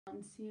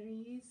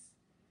series.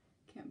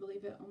 Can't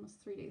believe it,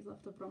 almost 3 days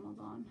left of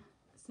Ramadan.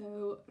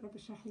 So, رب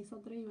اشرح لي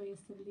صدري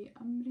ويسر لي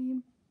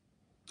أمري.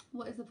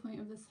 What is the point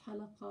of this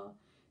halaqah?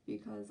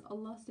 Because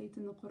Allah states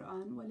in the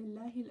Quran,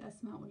 وَلِلَّهِ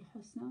الْأَسْمَاءُ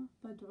الْحُسْنَى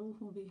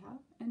فَادْعُوهُ بِهَا,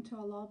 and to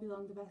Allah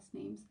belong the best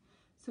names,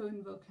 so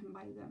invoke Him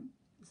by them.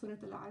 Surah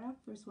Al-A'raf,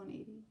 verse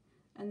 180.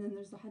 And then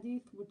there's the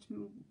hadith which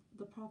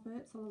the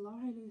Prophet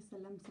ﷺ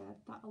said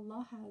that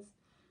Allah has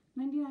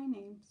 99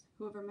 names.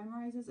 Whoever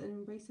memorizes and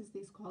embraces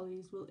these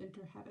qualities will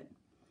enter heaven.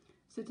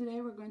 So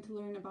today we're going to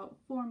learn about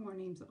 4 more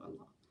names of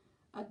Allah.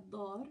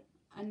 Ad-Dar,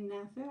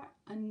 An-Nafi',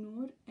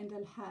 An-Nur, and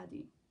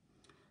Al-Hadi.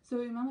 So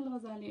Imam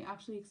al-Ghazali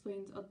actually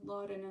explains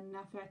Ad-Dar and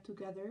An-Nafi'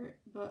 together,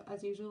 but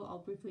as usual I'll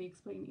briefly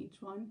explain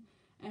each one.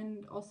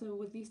 And also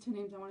with these 2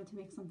 names I wanted to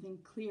make something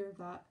clear,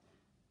 that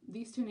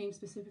these 2 names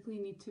specifically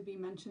need to be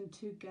mentioned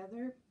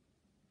together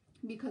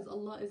because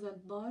Allah is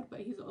Ad-Dar, but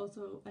He's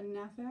also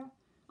An-Nafi'.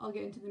 I'll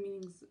get into the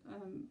meanings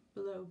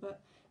below,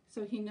 but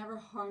so He never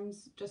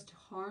harms just to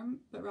harm,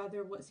 but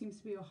rather what seems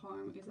to be a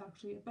harm is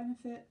actually a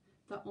benefit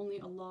that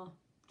only Allah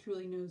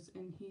truly knows,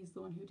 and He's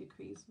the one who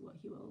decrees what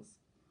He wills.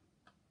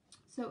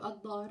 So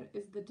Ad-Dar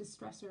is the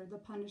distressor, the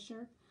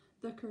punisher,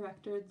 the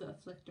corrector, the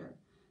afflictor.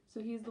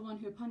 So He's the one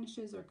who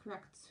punishes or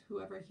corrects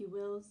whoever He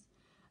wills.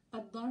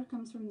 Ad-Dar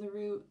comes from the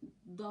root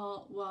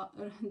da-ra-ra,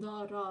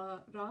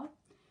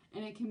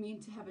 and it can mean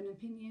to have an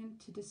opinion,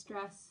 to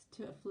distress,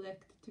 to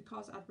afflict, to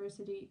cause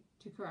adversity,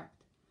 to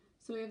correct.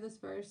 So we have this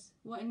verse,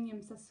 وَإِنْ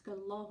يَمْسَسْكَ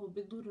اللَّهُ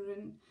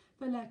بِضُرٍّ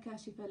فَلَا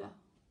كَاشِفَ لَهُ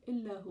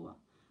إِلَّا هُوَ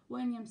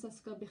وَإِنْ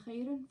يَمْسَسْكَ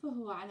بِخَيْرٍ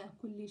فَهُوَ عَلَى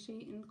كُلِّ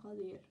شَيْءٍ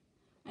قَدِيرٌ.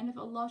 And if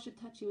Allah should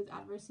touch you with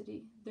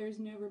adversity, there is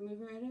no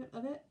remover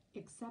of it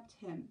except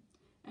Him.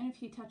 And if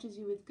He touches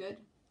you with good,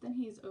 then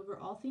He is over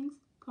all things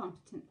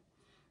competent.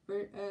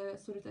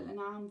 Surah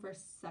Al-An'am,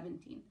 verse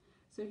 17.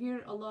 So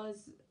here Allah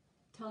is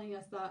telling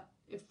us that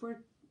if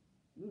we're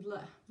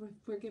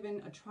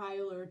given a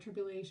trial or a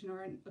tribulation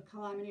or a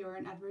calamity or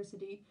an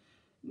adversity,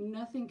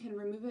 nothing can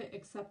remove it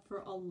except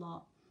for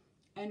Allah.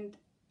 And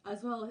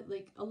as well,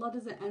 like, Allah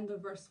doesn't end the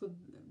verse with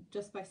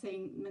just by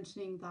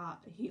mentioning that.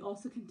 He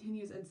also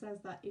continues and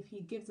says that if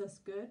He gives us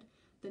good,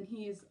 then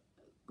He's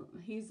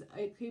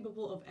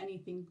capable of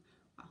anything.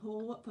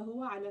 فَهُوَ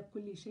عَلَى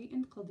كُلِّ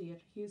شَيْءٍ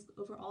قَدِيرٌ. He is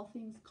over all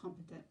things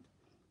competent.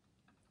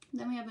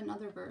 Then we have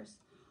another verse.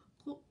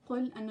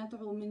 قُلْ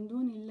أَنَدْعُو مِن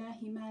دُونِ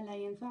اللَّهِ مَا لَا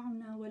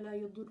يَنفَعُنَا وَلَا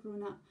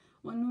يَضُرُّنَا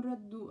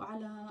وَنُرَدُّ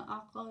عَلَى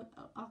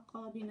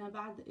أَعْقَابِنَا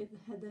بَعْدَ إِذْ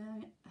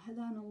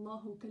هَدَانَا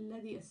اللَّهُ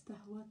كَالَّذِي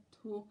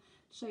اسْتَهْوَتْهُ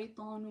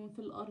الشَّيْطَانُ فِي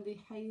الْأَرْضِ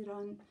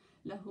حَيْرًا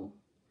لَهُ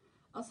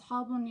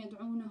أَصْحَابٌ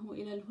يَدْعُونَهُ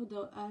إِلَى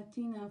الْهُدَى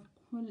آتِنَا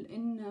قُلْ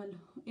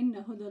إِنَّ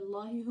هُدَى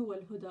اللَّهِ هُوَ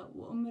الْهُدَى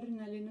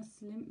وَأُمِرْنَا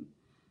لِنُسْلِمَ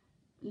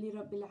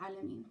لِرَبِّ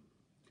الْعَالَمِينَ.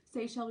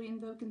 Say, shall we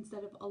invoke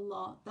instead of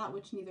Allah that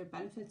which neither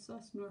benefits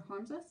us nor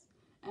harms us,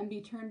 and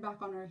be turned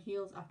back on our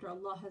heels after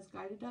Allah has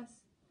guided us?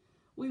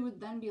 We would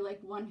then be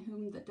like one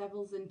whom the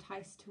devils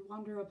entice to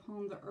wander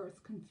upon the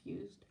earth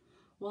confused,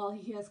 while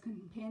he has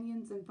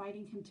companions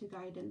inviting him to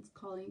guidance,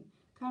 calling,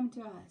 "Come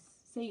to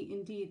us." Say,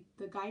 indeed,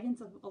 the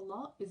guidance of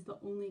Allah is the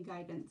only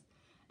guidance,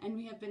 and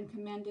we have been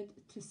commanded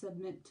to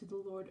submit to the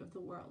Lord of the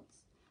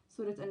worlds.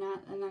 Surah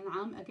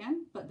Al-An'am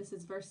again, but this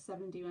is verse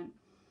 71.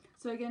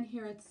 So again,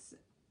 here it's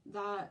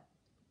that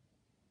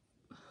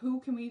who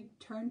can we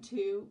turn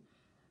to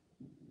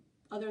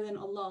other than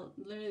Allah?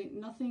 Literally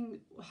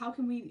nothing. How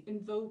can we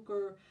invoke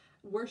or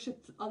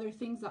worship other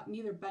things that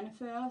neither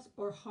benefit us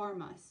or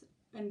harm us?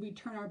 And we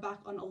turn our back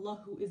on Allah,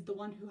 who is the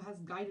one who has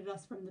guided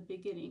us from the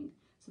beginning.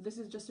 So this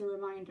is just a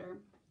reminder.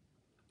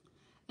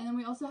 And then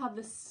we also have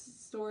this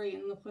story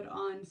in the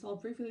Quran. So I'll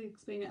briefly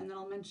explain it and then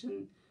I'll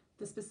mention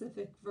the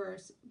specific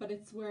verse. But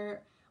it's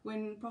where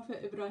when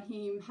Prophet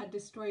Ibrahim had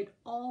destroyed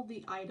all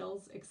the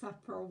idols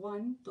except for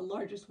one, the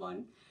largest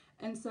one.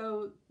 And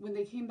so when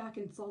they came back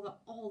and saw that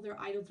all their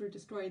idols were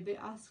destroyed, they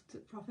asked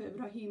Prophet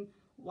Ibrahim,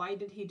 why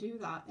did he do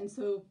that? And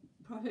so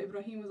Prophet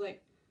Ibrahim was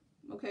like,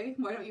 okay,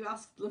 why don't you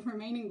ask the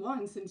remaining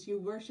ones, since you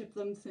worship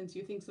them, since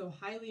you think so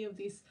highly of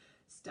these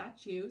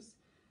statues?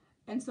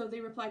 And so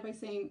they replied by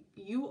saying,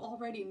 you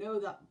already know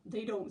that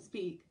they don't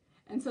speak.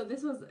 And so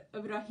this was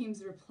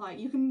Ibrahim's reply.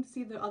 You can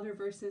see the other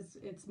verses,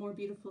 it's more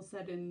beautiful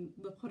said in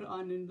the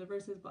Quran in the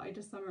verses, but I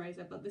just summarized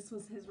it. But this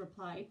was his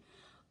reply.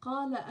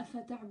 قَالَ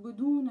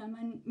أَفَتَعْبُدُونَ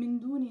مِن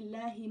دُونِ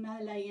اللَّهِ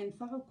مَا لَا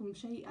يَنفَعُكُمْ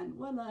شَيْئًا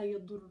وَلَا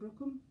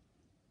يَضُرُّكُمْ.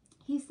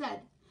 He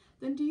said,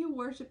 then do you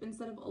worship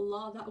instead of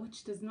Allah that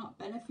which does not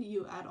benefit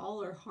you at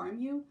all or harm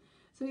you?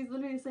 So he's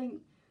literally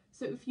saying,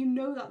 so if you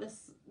know that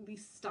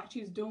these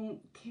statues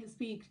can't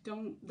speak,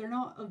 they're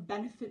not of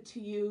benefit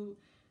to you,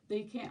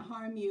 they can't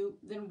harm you,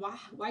 then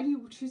why do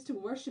you choose to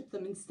worship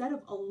them instead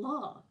of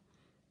Allah?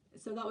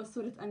 So that was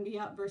Surah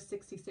Anbiya, verse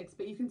 66.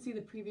 But you can see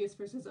the previous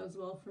verses as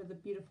well for the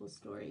beautiful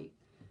story.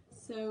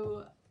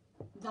 So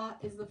that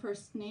is the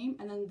first name.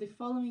 And then the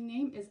following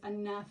name is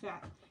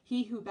An-Nafi',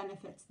 He who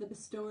benefits, the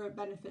bestower of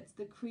benefits,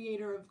 the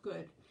creator of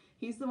good.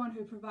 He's the one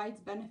who provides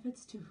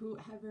benefits to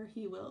whoever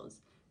He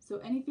wills. So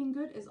anything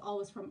good is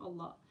always from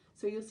Allah.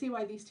 So you'll see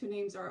why these two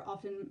names are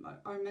often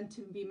meant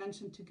to be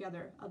mentioned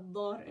together,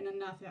 Ad-Dar and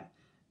An-Nafi',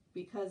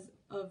 because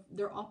of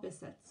their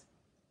opposites.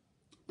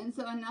 And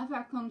so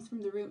An-Nafi' comes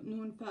from the root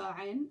Nun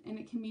Fa'in, and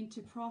it can mean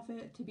to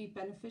profit, to be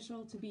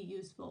beneficial, to be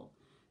useful.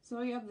 So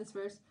we have this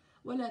verse,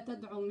 وَلَا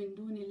تَدْعُ مِن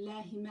دُونِ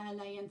اللَّهِ مَا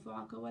لَا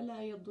يَنْفَعُكَ وَلَا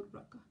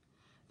يَضُرَّكَ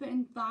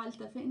فَإِنْ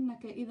فَعَلْتَ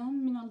فَإِنَّكَ إِذًا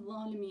مِنَ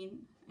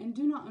الظَّالِمِينَ. And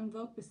do not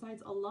invoke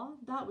besides Allah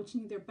that which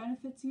neither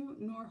benefits you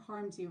nor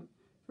harms you,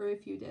 for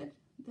if you did,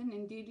 then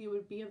indeed you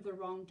would be of the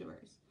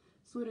wrongdoers.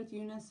 Surah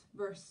Yunus,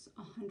 verse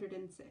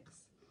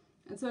 106.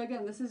 And so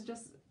again, this is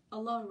just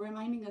Allah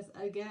reminding us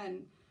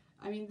again.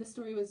 I mean, this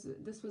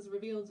was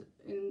revealed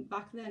in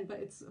back then, but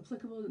it's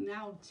applicable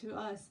now to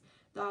us,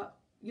 that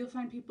you'll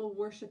find people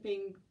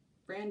worshipping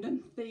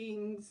random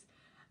things,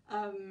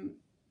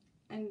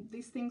 and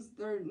these things,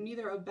 they're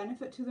neither of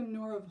benefit to them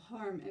nor of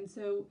harm. And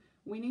so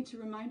we need to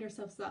remind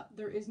ourselves that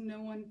there is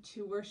no one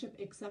to worship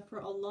except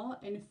for Allah,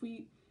 and if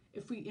we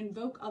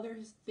invoke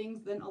other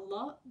things than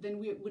Allah, then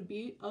we would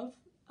be of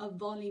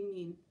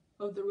al-zalimin,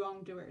 of the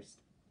wrongdoers.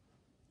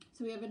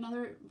 So we have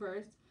another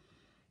verse,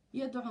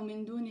 يَدْعُ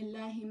مِن دُونِ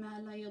اللَّهِ مَا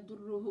لَا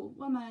يَضُرُّهُ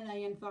وَمَا لَا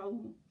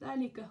يَنْفَعُهُ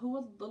ذَلِكَ هُوَ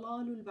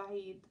الضَّلَالُ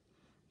الْبَعِيدُ.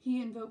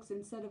 He invokes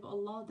instead of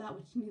Allah that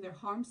which neither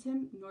harms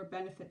him nor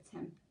benefits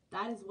him.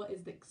 That is what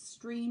is the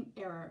extreme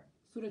error.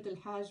 Surah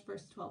Al-Hajj,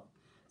 verse 12.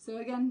 So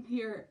again,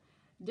 here,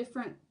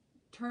 different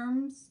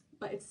terms,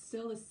 but it's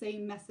still the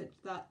same message,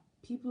 that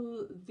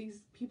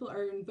these people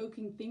are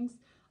invoking things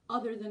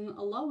other than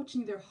Allah, which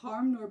neither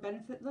harm nor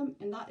benefit them,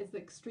 and that is the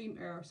extreme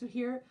error. So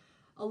here,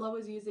 Allah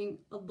was using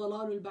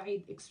al-dalal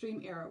al-ba'id,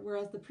 extreme error,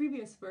 whereas the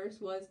previous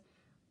verse was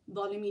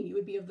zalimin, you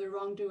would be of the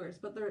wrongdoers,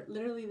 but they're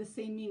literally the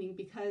same meaning,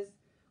 because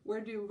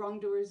where do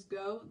wrongdoers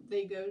go?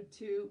 They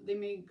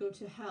may go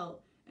to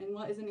hell. And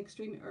what is an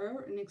extreme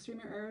error? An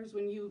extreme error is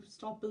when you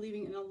stop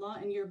believing in Allah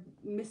and you're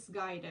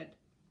misguided.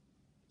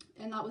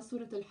 And that was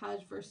Surah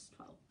Al-Hajj, verse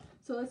 12.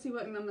 So let's see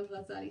what Imam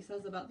al-Ghazali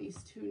says about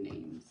these two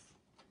names.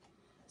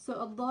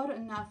 So Ad-Dar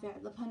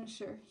al-Nafi', the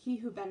punisher, he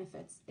who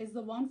benefits, is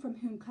the one from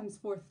whom comes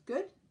forth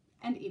good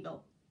and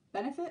evil,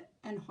 benefit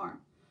and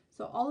harm.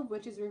 So all of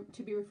which is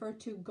to be referred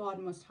to God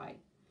Most High,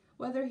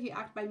 whether he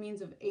act by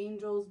means of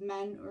angels,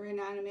 men, or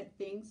inanimate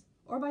things,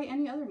 or by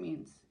any other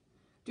means.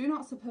 Do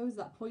not suppose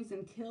that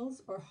poison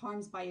kills or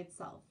harms by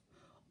itself,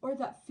 or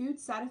that food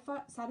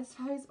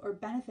satisfies or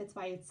benefits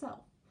by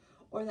itself,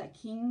 or that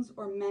kings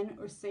or men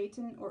or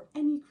Satan or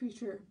any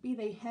creature, be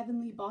they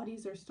heavenly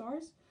bodies or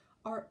stars,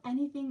 or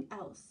anything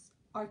else,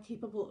 are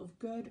capable of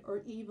good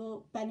or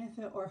evil,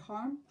 benefit or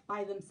harm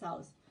by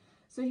themselves.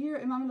 So here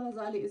Imam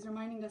al-Ghazali is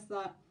reminding us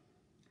that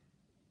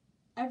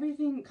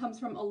everything comes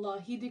from Allah.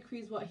 He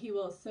decrees what He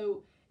wills.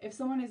 So if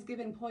someone is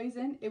given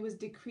poison, it was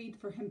decreed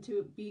for him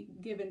to be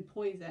given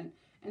poison.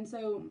 And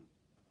so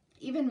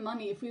even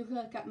money, if we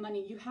look at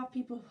money, you have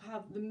people who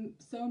have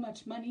so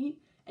much money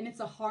and it's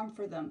a harm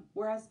for them,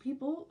 whereas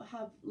people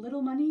have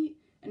little money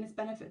and it's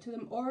benefit to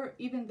them, or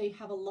even they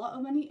have a lot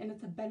of money and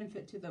it's a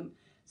benefit to them.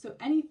 So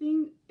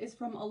anything is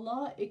from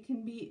Allah. It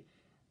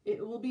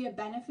will be a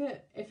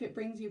benefit if it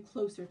brings you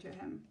closer to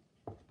Him.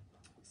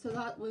 So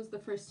that was the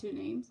first two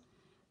names.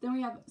 Then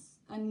we have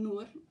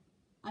An-Nur.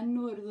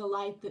 An-Nur, the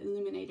light, the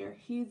illuminator.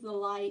 He's the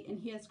light and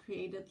He has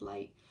created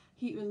light.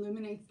 He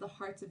illuminates the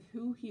hearts of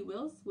who He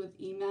wills with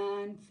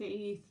Iman,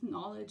 faith,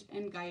 knowledge,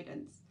 and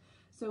guidance.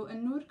 So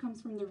An-Nur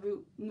comes from the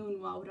root Nun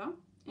Wawra,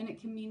 and it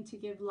can mean to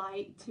give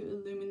light, to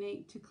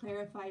illuminate, to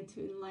clarify,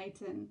 to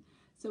enlighten.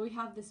 So we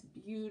have this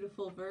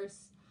beautiful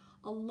verse,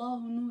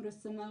 Allahu nur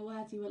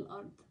as-samawati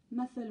wal-ard,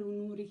 mathalu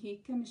nurihi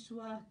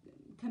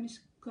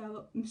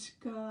كمشكاة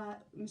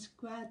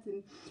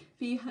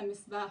فيها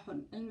مصباح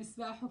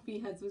المصباح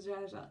فيها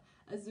زجاجة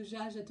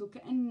الزجاجة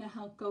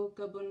كأنها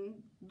كوكب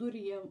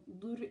دري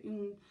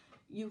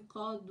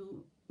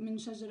يقاد من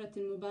شجرة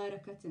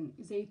مباركة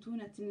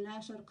زيتونة لا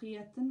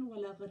شرقية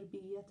ولا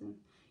غربية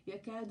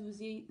يكاد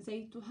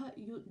زيتها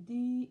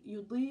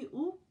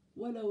يضيء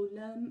ولو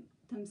لم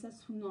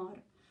تمسسه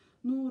نار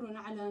نور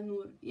على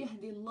نور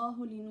يهدي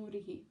الله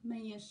لنوره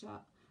من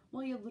يشاء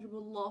ويضرب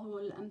الله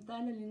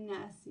الأمثال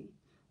للناس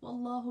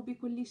وَاللَّهُ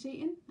بِكُلِّ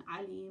شَيْءٍ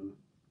عَلِيمٌ.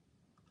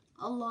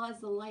 Allah is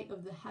the light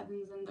of the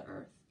heavens and the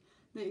earth.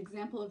 The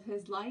example of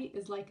His light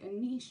is like a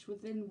niche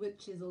within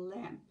which is a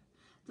lamp.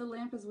 The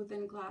lamp is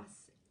within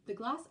glass, the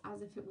glass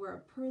as if it were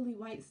a pearly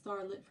white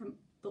star lit from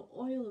the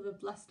oil of a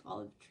blessed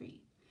olive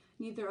tree,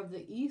 neither of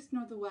the east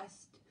nor the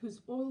west,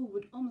 whose oil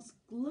would almost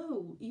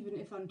glow even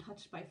if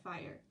untouched by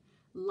fire.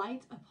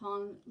 Light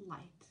upon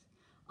light.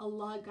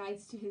 Allah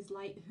guides to His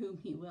light whom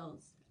He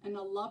wills, and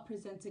Allah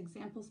presents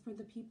examples for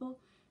the people,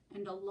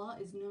 and Allah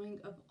is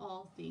knowing of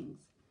all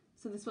things.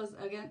 So this was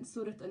again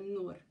Surah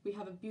An-Nur. We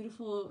have a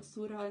beautiful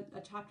surah, a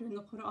chapter in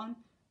the Quran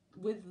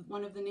with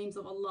one of the names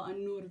of Allah,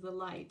 An-Nur, the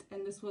light.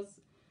 And this was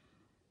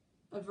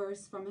a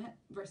verse from it,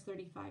 verse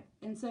 35.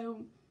 And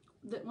so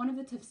one of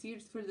the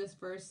tafsirs for this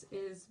verse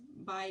is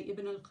by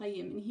Ibn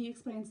al-Qayyim, and he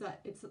explains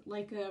that it's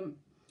like a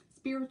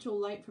spiritual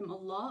light from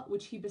Allah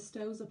which He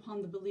bestows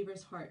upon the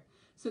believer's heart.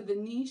 So the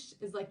niche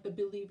is like the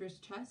believer's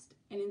chest,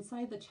 and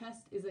inside the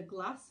chest is a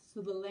glass.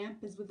 So the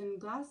lamp is within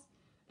glass,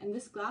 and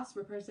this glass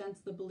represents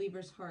the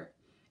believer's heart.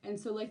 And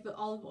so like the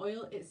olive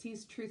oil, it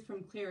sees truth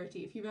from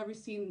clarity. If you've ever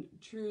seen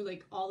true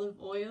like olive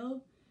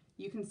oil,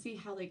 you can see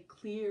how like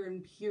clear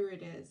and pure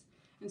it is.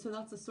 And so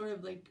that's a sort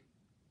of like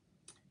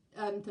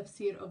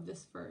tafsir of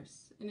this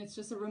verse. And it's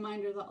just a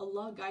reminder that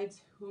Allah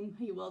guides whom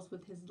He wills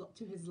with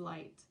His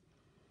light.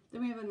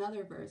 Then we have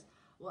another verse.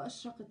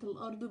 وأشرقت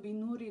الأرض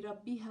بنور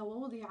ربها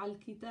ووضع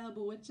الكتاب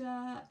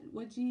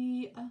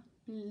وجيء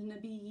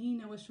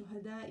بالنبيين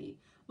والشهداء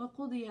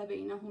وقضي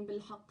بينهم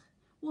بالحق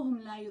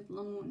وهم لا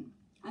يظلمون.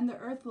 And the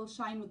earth will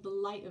shine with the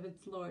light of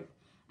its Lord,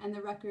 and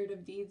the record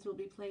of deeds will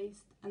be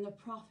placed, and the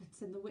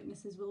prophets and the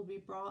witnesses will be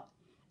brought,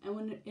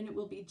 and it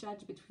will be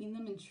judged between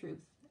them in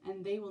truth,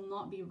 and they will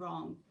not be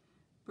wrong.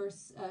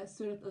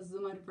 Surah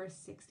Az-Zumar, verse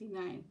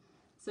 69.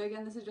 So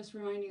again, this is just a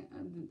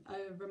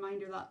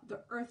reminder that the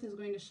earth is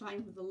going to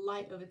shine with the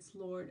light of its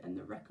Lord, and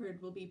the record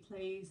will be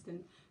placed,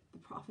 and the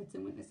prophets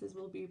and witnesses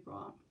will be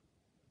brought.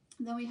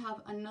 Then we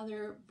have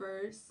another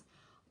verse,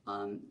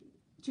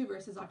 two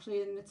verses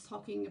actually, and it's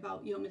talking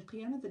about Yawm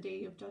al-Qiyamah, the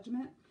day of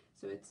judgment.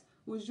 So it's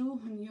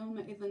وُجُوهٌ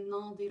يَوْمَئِذٍ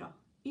نَاظِرَةٌ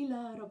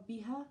إِلَى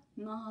رَبِّهَا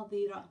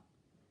نَاظِرَةٌ.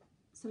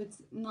 So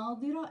it's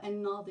نَاظِرَةٌ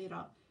and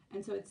نَاظِرَةٌ.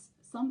 And so it's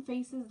some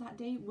faces that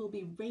day will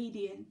be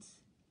radiant,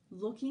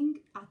 looking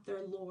at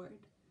their Lord.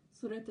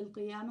 Surah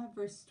Al-Qiyamah,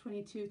 verse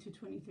 22 to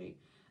 23.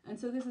 And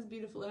so this is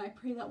beautiful, and I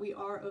pray that we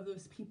are of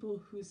those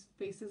people whose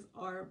faces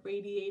are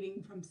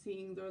radiating from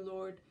seeing their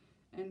Lord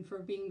and for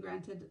being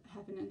granted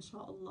heaven,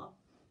 inshallah.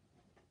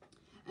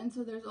 And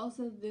so there's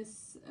also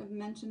this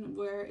mention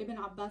where Ibn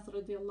Abbas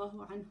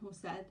radiallahu anhu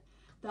said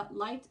that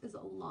light is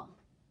Allah,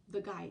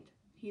 the guide.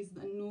 He's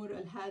the Nur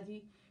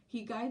al-Hadi.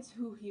 He guides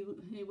who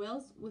he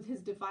wills with his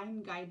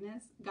divine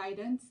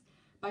guidance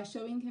by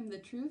showing him the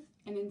truth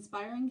and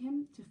inspiring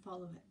him to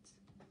follow it.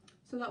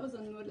 So that was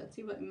An-Nur. Let's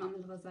see what Imam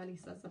al-Ghazali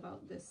says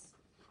about this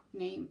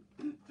name.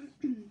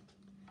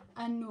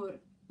 An-Nur,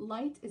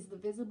 light is the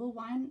visible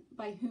one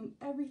by whom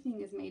everything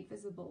is made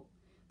visible.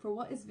 For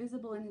what is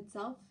visible in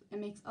itself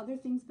and makes other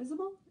things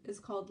visible is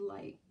called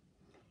light.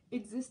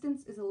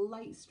 Existence is a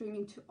light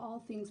streaming to all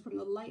things from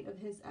the light of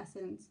his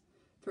essence,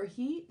 for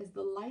he is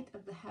the light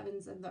of the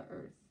heavens and the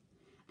earth.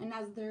 And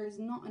as there is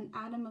not an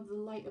atom of the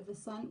light of the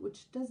sun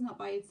which does not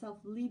by itself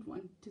lead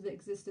one to the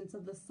existence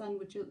of the sun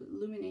which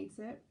illuminates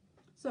it,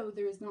 so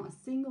there is not a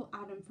single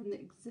atom from the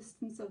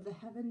existence of the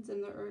heavens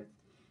and the earth,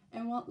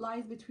 and what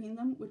lies between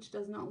them which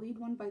does not lead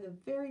one by the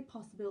very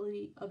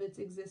possibility of its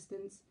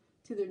existence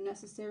to their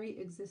necessary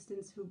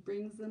existence who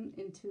brings them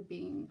into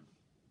being.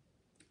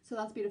 So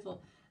that's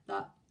beautiful.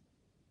 That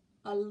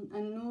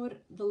An-Nur,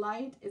 the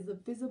light, is the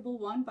visible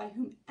one by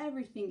whom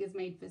everything is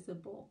made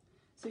visible.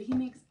 So he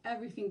makes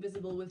everything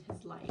visible with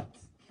his light.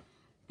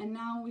 And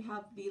now we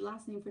have the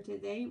last name for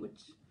today,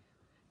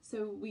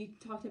 so we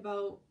talked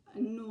about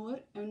An-Nur,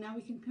 and now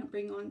we can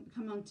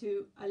come on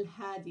to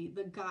Al-Hadi,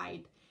 the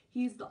guide.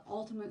 He's the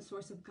ultimate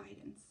source of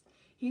guidance.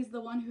 He's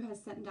the one who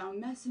has sent down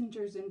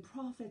messengers and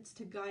prophets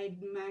to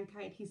guide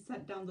mankind. He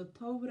sent down the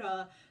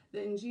Torah, the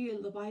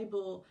Injil, the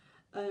Bible,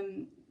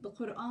 the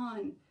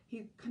Quran.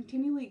 He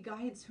continually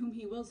guides whom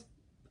he wills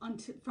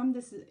from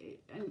this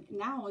and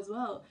now as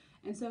well.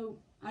 And so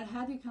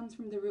Al-Hadi comes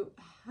from the root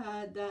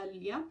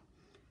Hadaliya,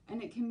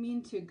 and it can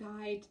mean to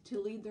guide, to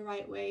lead the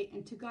right way,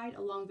 and to guide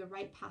along the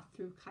right path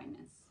through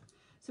kindness.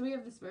 So we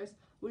have this verse,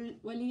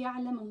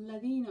 وَلِيَعْلَمَ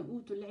الَّذِينَ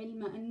أُوتُوا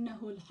الْعِلْمَ أَنَّهُ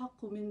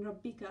الْحَقُّ مِنْ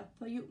رَبِّكَ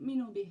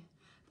فَيُؤْمِنُوا بِهِ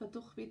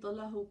فَتُخْبِطَ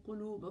لَهُ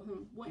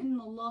قُلُوبُهُم وَإِنَّ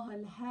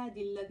اللَّهَ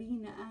الْهَادِي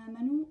الَّذِينَ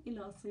آمَنُوا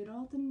إِلَى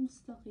صِرَاطٍ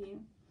مُسْتَقِيمٍ.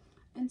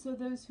 And so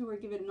those who are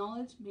given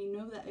knowledge may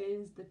know that it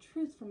is the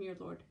truth from your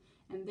Lord,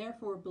 and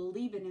therefore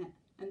believe in it,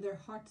 and their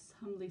hearts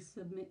humbly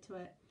submit to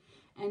it.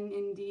 And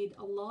indeed,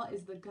 Allah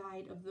is the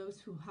guide of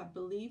those who have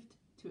believed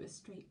to a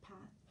straight path.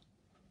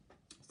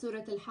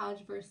 Surah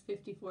Al-Hajj, verse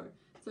 54.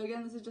 So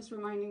again, this is just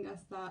reminding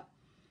us that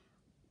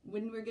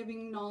when we're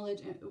giving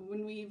knowledge, and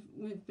when we've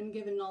been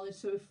given knowledge,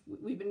 so if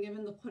we've been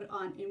given the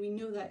Quran and we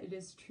know that it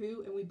is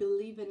true and we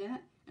believe in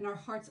it, and our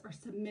hearts are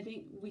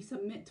submitting, we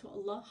submit to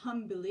Allah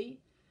humbly,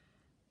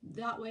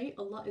 that way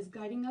Allah is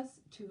guiding us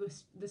to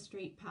the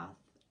straight path,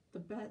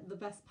 the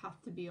best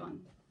path to be on.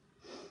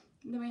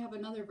 And then we have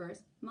another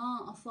verse,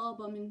 ما أصاب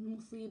من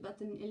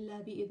مصيبة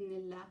إلا بإذن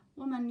الله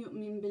ومن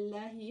يؤمن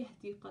بالله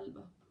يهدي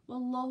قلبه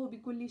والله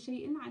بكل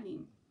شيء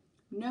عليم.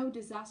 No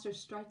disaster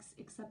strikes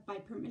except by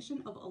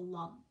permission of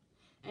Allah,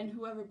 and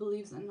whoever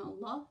believes in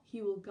Allah,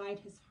 He will guide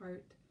his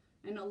heart,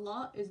 and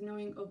Allah is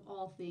knowing of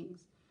all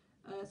things.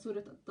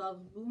 Surah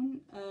At-Taghabun,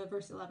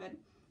 verse 11.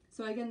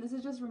 So again, this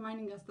is just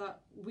reminding us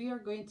that we are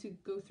going to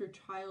go through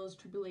trials,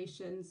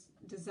 tribulations,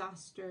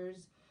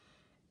 disasters,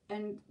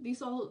 and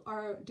these all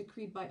are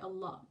decreed by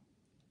Allah.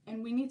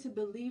 And we need to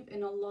believe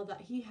in Allah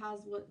that He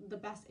has the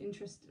best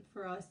interest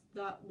for us,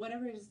 that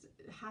whatever is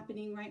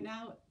happening right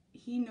now,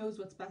 He knows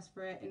what's best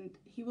for it, and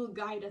He will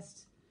guide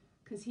us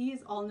because He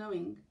is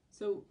all-knowing.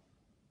 So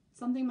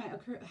something might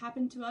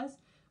happen to us,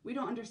 We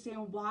don't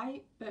understand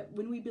why, but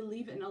when we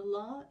believe in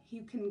Allah,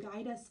 He can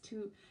guide us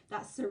to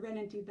that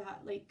serenity,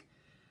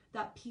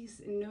 that peace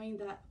in knowing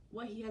that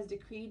what He has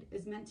decreed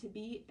is meant to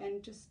be,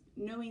 and just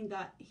knowing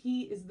that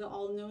He is the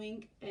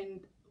all-knowing,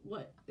 and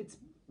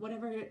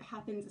whatever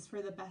happens is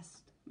for the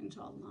best,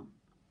 inshallah.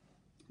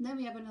 Then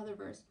we have another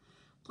verse.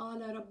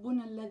 قال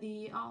ربنا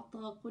الذي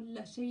أعطى كل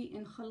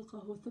شيء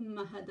خلقه ثم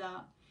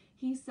هدى.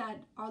 He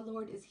said, our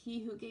Lord is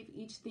He who gave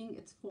each thing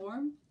its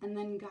form and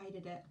then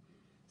guided it.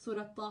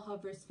 Surah Taha,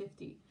 verse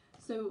 50.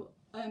 So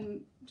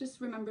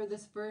just remember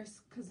this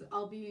verse, because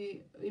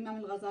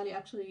Imam al-Ghazali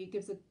actually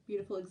gives a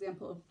beautiful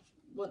example of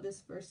what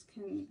this verse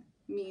can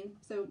mean.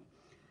 So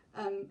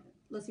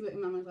let's see what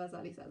Imam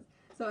al-Ghazali says.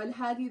 So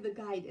Al-Hadi, the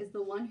guide, is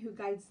the one who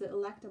guides the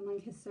elect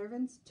among His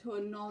servants to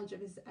a knowledge of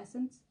His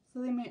essence,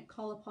 so they might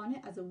call upon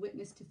it as a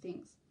witness to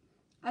things.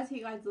 As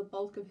He guides the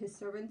bulk of His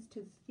servants to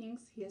the things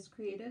He has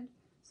created,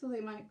 so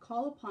they might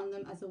call upon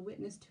them as a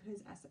witness to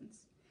His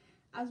essence,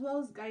 as well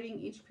as guiding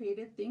each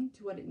created thing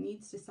to what it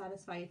needs to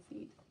satisfy its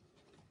need.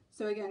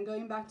 So again,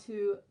 going back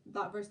to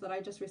that verse that I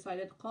just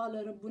recited, قَالَ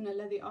رَبُّنَا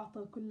الَّذِي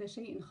أَعْطَى كُلَّ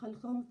شَيْءٍ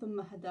خَلْقَهُ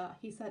ثُمَّ هَدَى.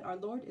 He said, our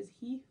Lord is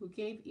He who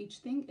gave each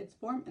thing its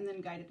form and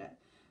then guided it.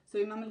 So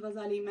Imam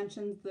al-Ghazali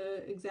mentions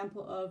the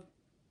example of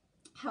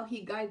how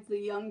He guides the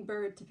young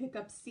bird to pick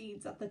up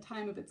seeds at the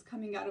time of its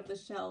coming out of the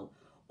shell.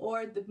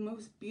 Or the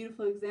most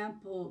beautiful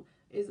example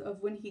is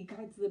of when He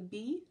guides the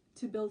bee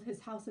to build his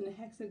house in a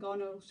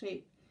hexagonal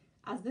shape,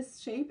 as this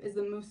shape is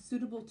the most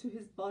suitable to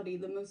his body,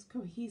 the most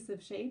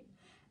cohesive shape,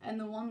 and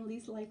the one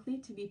least likely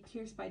to be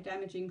pierced by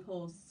damaging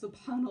holes.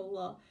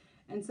 Subhanallah.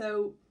 And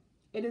so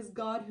it is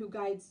God who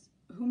guides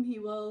whom He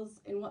wills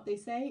in what they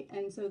say,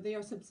 and so they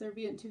are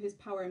subservient to His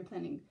power and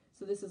planning.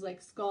 So this is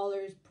like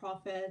scholars,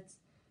 prophets,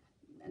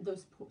 and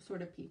those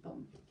sort of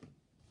people.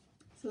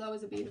 So that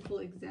was a beautiful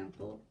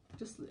example.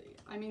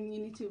 You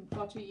need to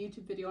watch a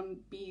YouTube video on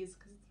bees,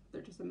 because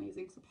they're just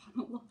amazing,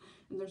 subhanAllah.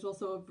 And there's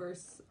also a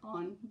verse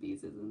on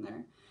bees, isn't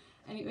there?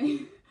 Anyway,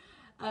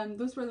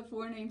 those were the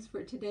 4 names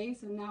for today.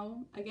 So now,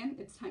 again,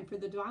 it's time for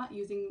the dua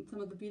using some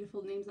of the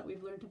beautiful names that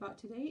we've learned about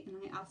today. And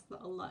I ask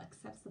that Allah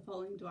accepts the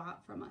following dua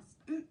from us.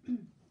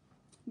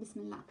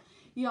 Bismillah.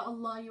 Ya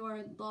Allah, You are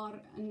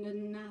Ad-Dar and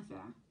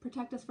An-Nafi'.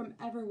 Protect us from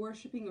ever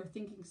worshipping or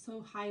thinking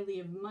so highly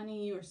of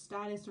money or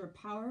status or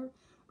power,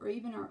 or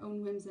even our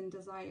own whims and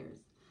desires.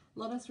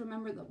 Let us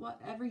remember that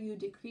whatever You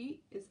decree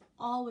is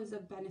always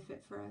of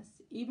benefit for us,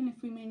 even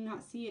if we may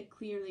not see it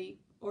clearly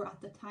or at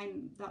the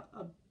time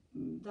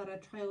that a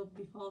trial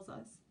befalls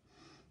us.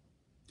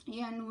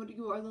 Ya Nur,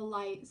 You are the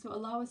light, so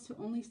allow us to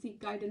only seek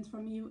guidance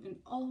from You and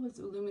always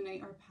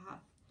illuminate our path.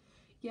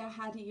 Ya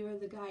Hadi, You are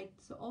the guide,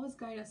 so always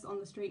guide us on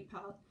the straight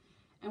path.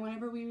 And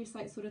whenever we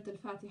recite Surah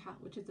Al-Fatiha,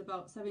 which is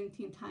about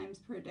 17 times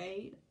per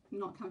day,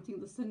 not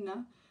counting the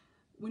Sunnah,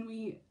 when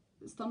we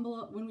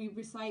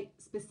recite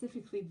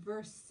specifically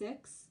verse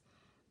 6,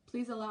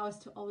 please allow us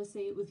to always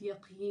say it with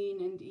yaqeen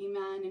and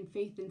iman and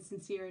faith and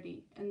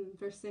sincerity. And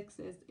verse 6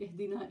 is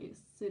Ihdina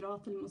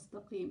sirat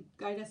al-mustaqim,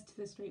 guide us to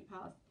the straight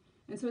path.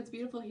 And so it's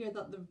beautiful here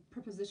that the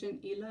preposition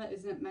ila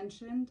isn't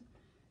mentioned.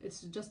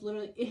 It's just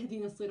literally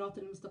Ihdina sirat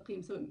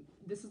al-mustaqim. So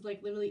this is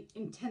like literally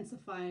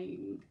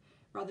intensifying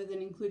rather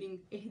than including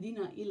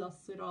Ihdina ila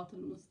sirat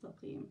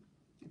al-mustaqim.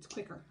 It's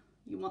quicker.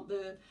 You want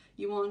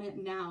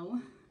it now.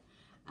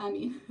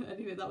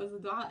 Anyway, that was the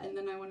dua, and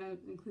then I want to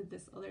include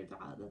this other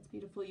dua that's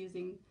beautiful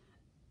using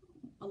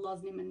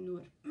Allah's name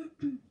An-Nur.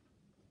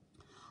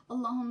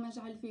 اللهم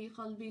اجعل في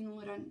قلبي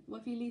نورا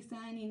وفي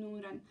لساني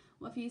نورا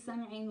وفي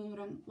سمعي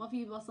نورا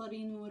وفي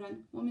بصري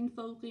نورا ومن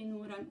فوقي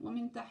نورا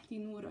ومن تحتي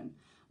نورا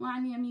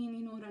وعن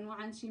يميني نورا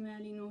وعن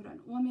شمالي نورا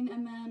ومن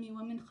أمامي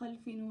ومن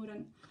خلفي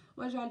نورا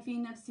واجعل في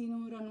نفسي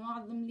نورا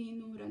وعظم لي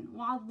نورا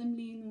وعظم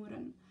لي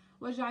نورا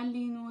واجعل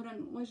لي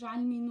نورا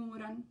واجعلني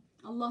نورا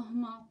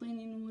اللهم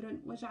أعطيني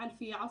نورا واجعل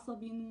في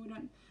عصبي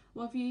نورا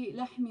وفي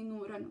لحمي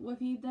نورا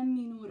وفي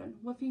دمي نورا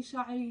وفي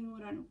شعري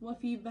نورا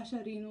وفي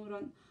بشري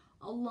نورا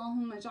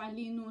اللهم اجعل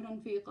لي نورا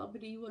في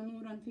قبري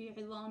ونورا في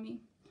عظامي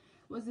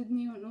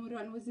وزدني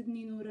نورا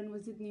وزدني نورا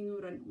وزدني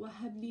نورا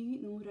وهب لي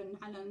نورا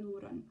على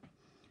نورا.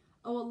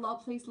 O Allah,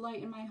 place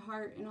light in my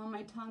heart and on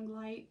my tongue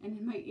light and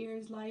in my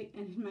ears light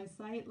and in my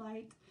sight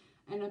light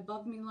and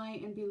above me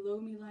light and below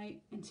me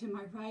light and to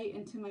my right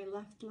and to my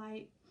left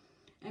light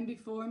and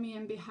before me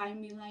and behind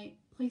me light.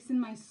 Place in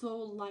my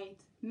soul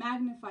light,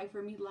 magnify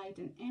for me light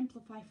and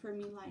amplify for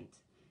me light.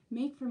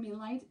 Make for me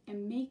light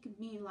and make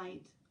me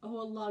light. O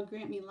Allah,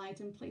 grant me light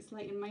and place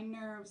light in my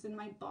nerves, in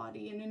my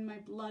body and in my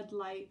blood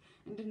light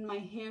and in my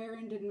hair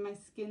and in my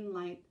skin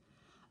light.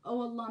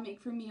 O Allah, make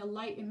for me a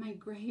light in my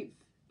grave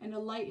and a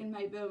light in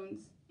my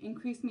bones.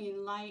 Increase me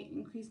in light,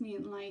 increase me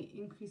in light,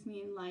 increase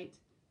me in light.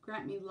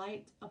 Grant me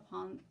light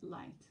upon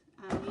light.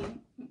 Ameen.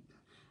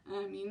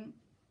 Ameen.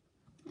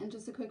 And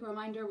just a quick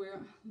reminder,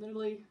 we're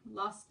literally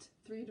last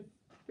 3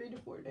 to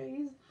 4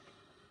 days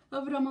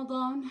of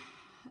Ramadan.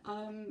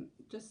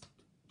 Just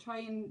try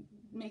and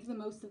make the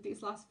most of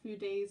these last few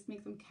days.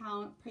 Make them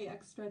count. Pray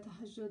extra,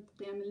 tahajjud,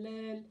 qiyam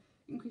al-layl.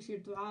 Increase your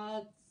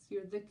du'ats,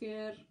 your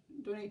dhikr.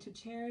 Donate to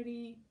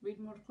charity. Read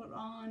more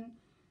Quran.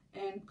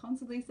 and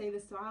constantly say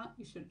this dua.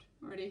 You should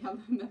already have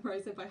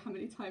memorized it by how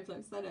many times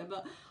I've said it,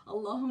 but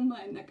Allahumma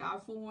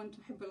innaka afuwun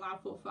tuhibbul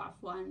afwa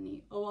fa'fu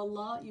anni. Oh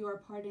Allah, you are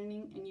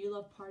pardoning and you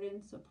love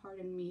pardon, so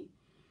pardon me.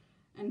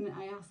 And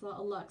I ask that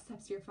Allah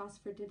accepts your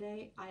fast for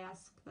today. I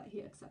ask that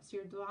He accepts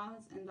your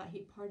du'as and that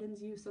He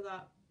pardons you, so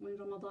that when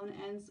Ramadan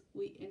ends,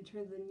 we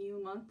enter the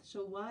new month,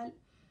 Shawwal,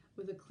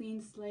 with a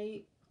clean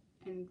slate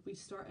and we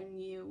start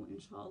anew,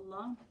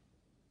 inshallah.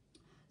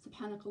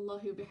 سبحانك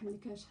الله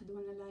وبحمدك أشهد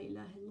أن لا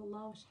إله إلا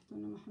الله وأشهد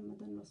أن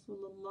محمدا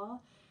رسول الله.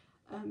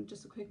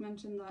 Just a quick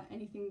mention that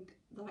anything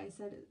that I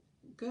said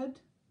good,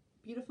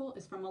 beautiful,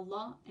 is from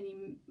Allah.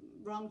 Any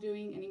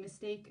wrongdoing, any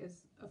mistake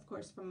is of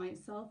course from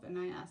myself, and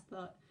I ask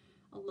that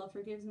Allah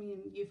forgives me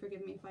and you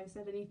forgive me if I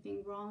said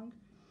anything wrong.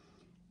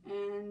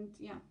 And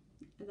yeah,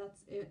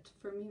 that's it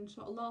for me,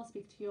 inshallah. I'll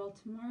speak to you all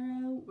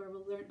tomorrow, where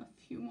we'll learn a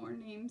few more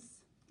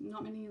names.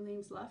 Not many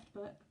names left,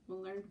 but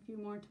we'll learn a few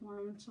more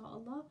tomorrow,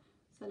 inshallah.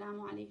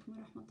 Assalamu alaikum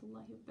wa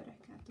rahmatullahi wa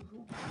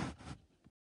barakatuhu.